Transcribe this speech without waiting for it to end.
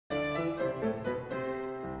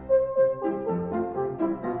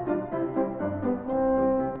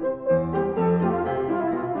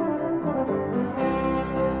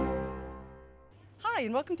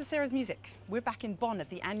Welcome to Sarah's Music. We're back in Bonn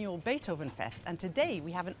at the annual Beethovenfest, and today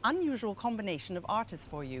we have an unusual combination of artists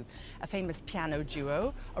for you. A famous piano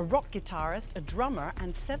duo, a rock guitarist, a drummer,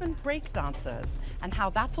 and 7 breakdancers. And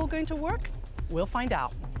how that's all going to work? We'll find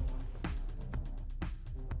out.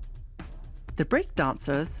 The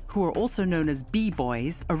breakdancers, who are also known as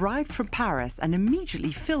B-boys, arrived from Paris and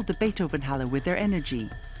immediately filled the Beethovenhalle with their energy.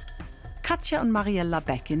 Katia and Marielle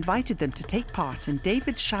Labèque invited them to take part in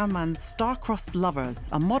David Chalmin's Star-Crossed Lovers,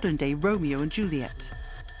 a modern-day Romeo and Juliet.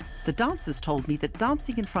 The dancers told me that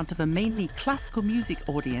dancing in front of a mainly classical music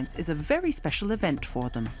audience is a very special event for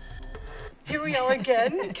them. Here we are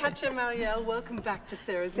again. Katia and Marielle, welcome back to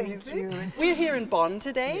Sarah's Music. Thank you. We're here in Bonn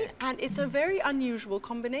today, and it's a very unusual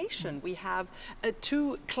combination. We have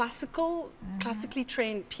 2 classically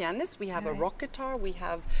trained pianists, we have a rock guitar, we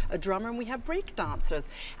have a drummer, and we have break dancers.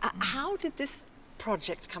 How did this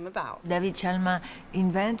project come about? David Chalmin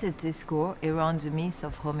invented this score around the myth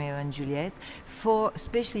of Romeo and Juliet,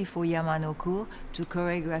 especially for Yamano Cour, to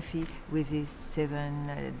choreography with his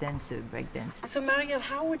 7 break dancers. So Marielle,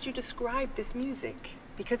 how would you describe this music?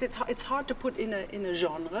 Because it's hard to put in a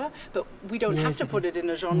genre, but we don't have to put it in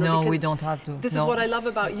a genre. No, we don't have to. This is what I love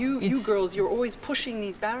about you girls. You're always pushing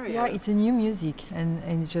these barriers. Yeah, it's a new music, and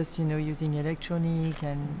it's just using electronic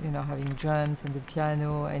and having drums and the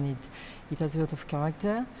piano, and it has a lot of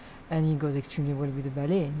character, and it goes extremely well with the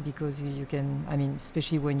ballet because you can. I mean,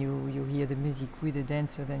 especially when you hear the music with the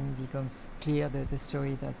dancer, then it becomes clear the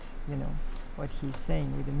story that what he's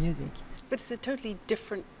saying with the music. But it's a totally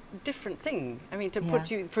different thing. I mean, to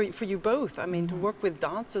put you for you both. I mean, to work with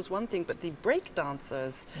dancers one thing, but the break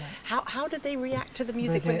dancers, how did they react to the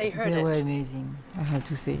music when they heard it? They were amazing, I have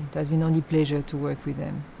to say. It has been only pleasure to work with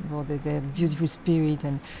them. Well, they have beautiful spirit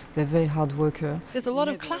and they're very hard worker. There's a lot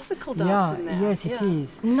of classical dance in there. Yes, it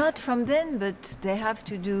is. Not from them, but they have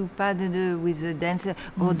to do pas de deux with the dancer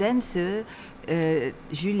or dancer.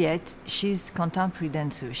 Juliet, she's contemporary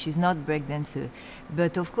dancer, she's not break dancer,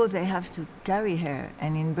 but of course they have to carry her,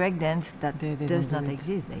 and in break dance that does not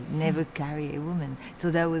exist. They never carry a woman,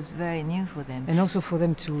 so that was very new for them. And also for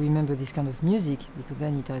them to remember this kind of music, because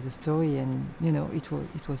then it has a story, and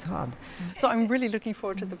it was hard. So I'm really looking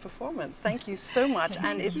forward to the performance. Thank you so much.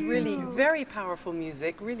 And it's really very powerful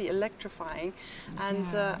music, really electrifying,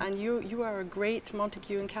 and you are a great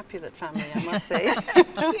Montague and Capulet family, I must say.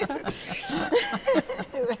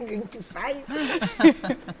 We're going to fight.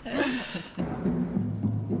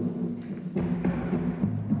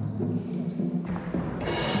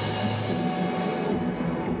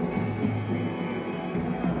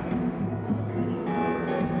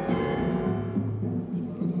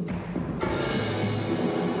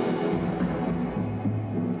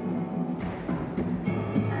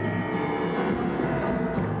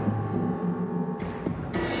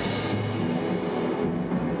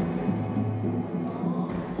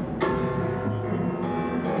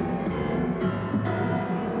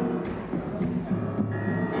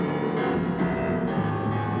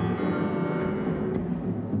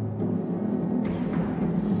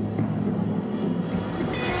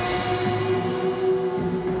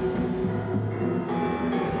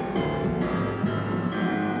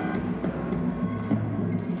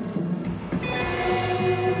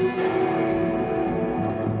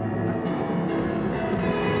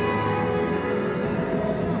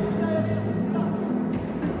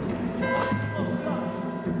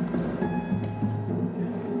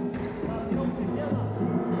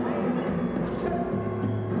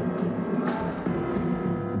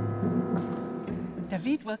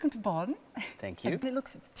 David, welcome to Bonn. Thank you. It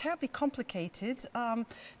looks terribly complicated.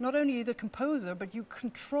 Not only are you the composer, but you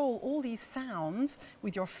control all these sounds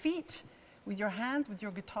with your feet, with your hands, with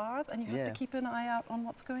your guitars, and you have to keep an eye out on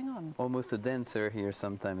what's going on. Almost a dancer here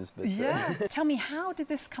sometimes, but... Tell me, how did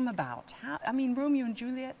this come about? I mean, Romeo and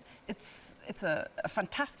Juliet, it's a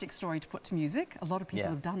fantastic story to put to music. A lot of people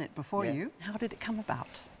have done it before you. How did it come about?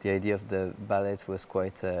 The idea of the ballet was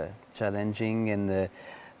quite challenging, and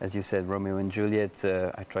as you said, Romeo and Juliet,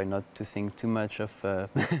 I try not to think too much of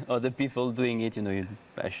other people doing it.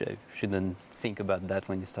 I shouldn't think about that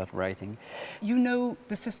when you start writing. You know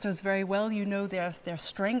the sisters very well, you know their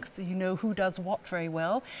strengths, you know who does what very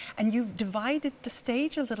well, and you've divided the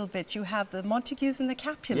stage a little bit. You have the Montagues and the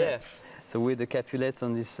Capulets. So we're the Capulets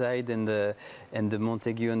on this side and the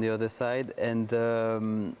Montague on the other side,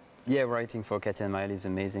 and writing for Katia and Marielle is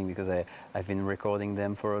amazing because I've been recording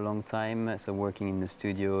them for a long time, so working in the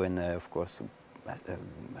studio, and of course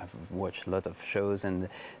I've watched a lot of shows, and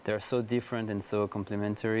they're so different and so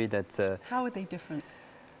complementary that... How are they different?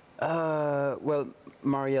 Well,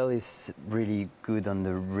 Marielle is really good on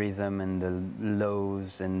the rhythm and the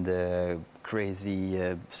lows and the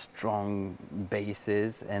crazy, strong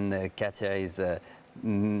basses, and Katia is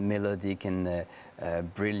melodic and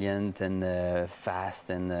brilliant and fast,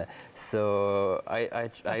 and so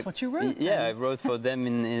That's what you wrote. Yeah, then. I wrote for them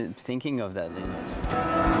in thinking of that. You know.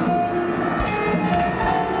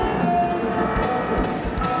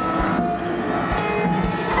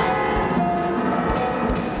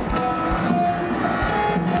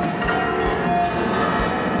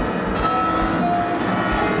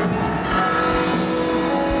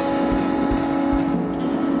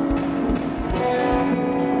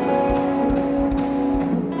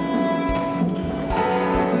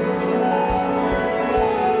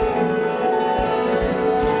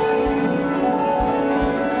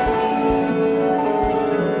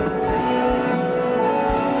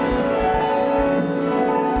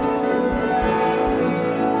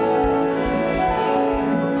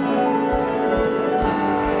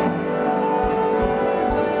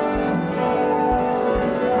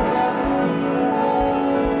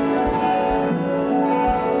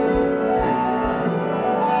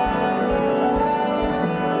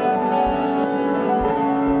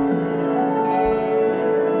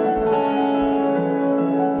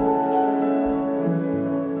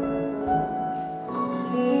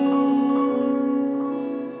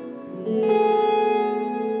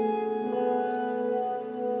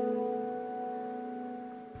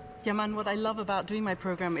 Yaman, what I love about doing my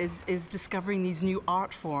program is discovering these new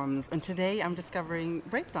art forms. And today I'm discovering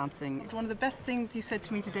breakdancing. One of the best things you said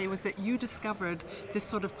to me today was that you discovered this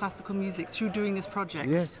sort of classical music through doing this project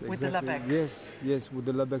with the Labèques. Yes, with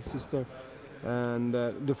the Labèque sister. And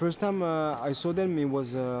the first time I saw them, it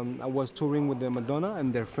was I was touring with the Madonna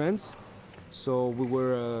and their friends. So we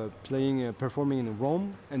were performing in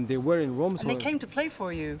Rome, and they were in Rome. And they came to play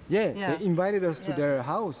for you. Yeah, they invited us to their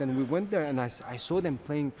house, and we went there, and I saw them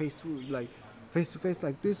playing face to face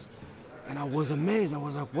like this, and I was amazed. I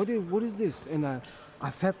was like, what is this? And I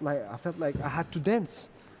felt like I had to dance.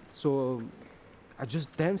 So I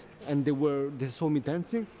just danced, and they saw me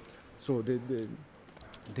dancing, so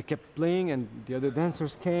they kept playing, and the other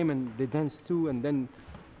dancers came and they danced too, and then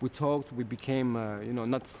we talked. We became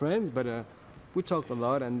not friends, but we talked a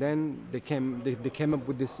lot, and then they came up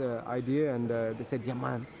with this idea, and they said, "Yeah,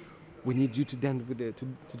 man, we need you to dance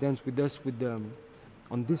with us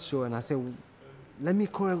on this show." And I said, well, "Let me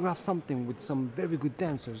choreograph something with some very good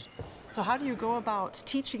dancers." So how do you go about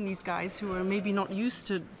teaching these guys who are maybe not used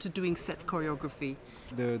to doing set choreography?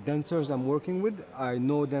 The dancers I'm working with, I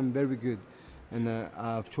know them very good, and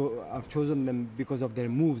I've chosen them because of their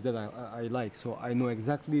moves that I like. So I know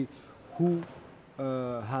exactly who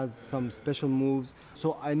has some special moves.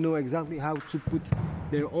 So I know exactly how to put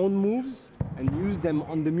their own moves and use them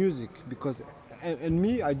on the music. Because, and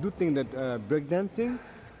me, I do think that breakdancing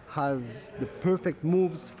has the perfect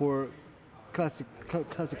moves for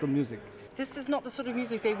classical music. This is not the sort of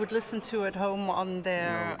music they would listen to at home on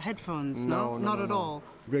their headphones, no? Not at all.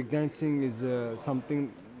 Breakdancing is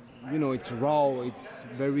something, it's raw, it's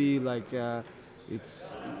very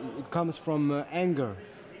it comes from anger.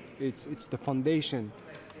 It's the foundation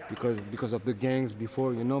because of the gangs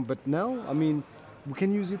before, but now, I mean, we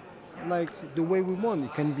can use it like the way we want.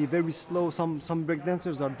 It can be very slow. Some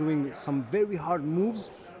breakdancers are doing some very hard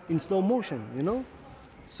moves in slow motion,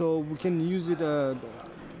 so we can use it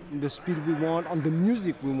the speed we want, on the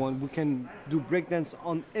music we want. We can do breakdance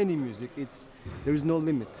on any music. There is no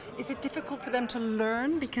limit. Is it difficult for them to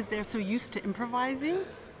learn because they're so used to improvising?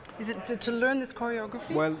 Is it to learn this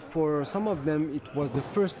choreography? Well, for some of them, it was the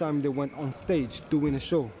first time they went on stage doing a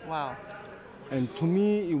show. Wow. And to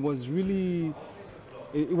me, it was real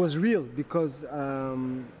because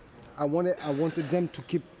I wanted them to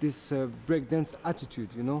keep this breakdance attitude,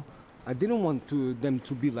 I didn't want them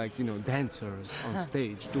to be like, dancers on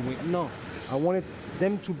stage doing. No, I wanted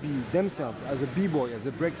them to be themselves as a b-boy, as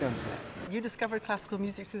a breakdancer. You discovered classical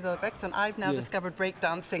music through the Labèques, and I've now discovered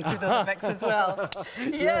breakdancing through the Labèques as well.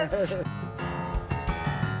 Yes.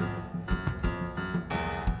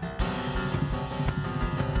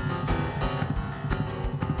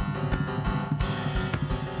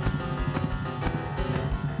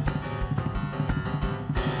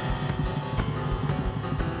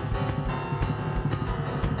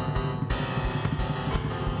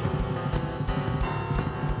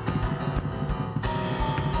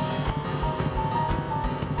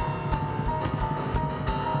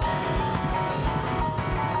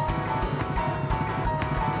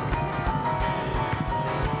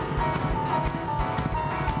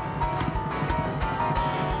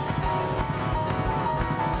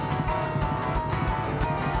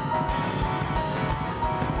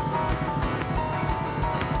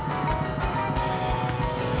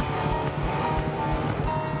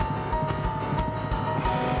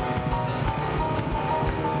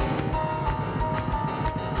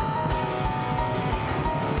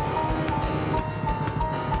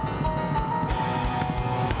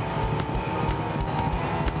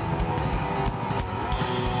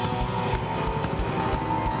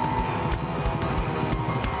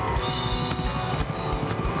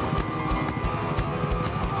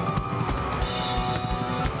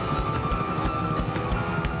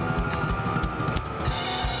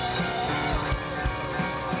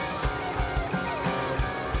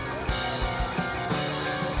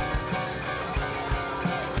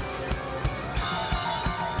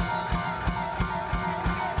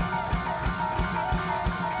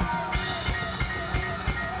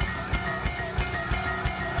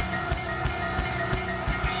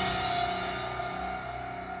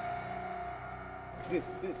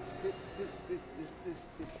 this.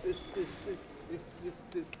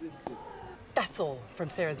 That's all from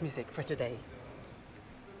Sarah's music for today.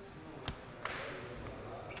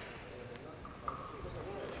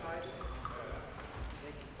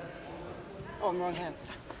 Oh, I'm wrong hand.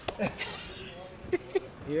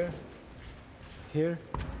 Here, here,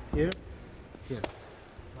 here, here.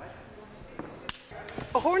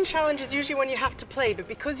 A horn challenge is usually when you have to play, but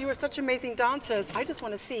because you are such amazing dancers, I just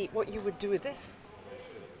want to see what you would do with this.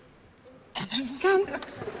 Come,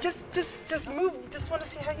 just move. Just want to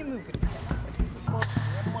see how you move it.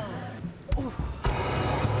 Ooh.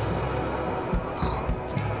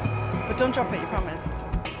 But don't drop it, you promise.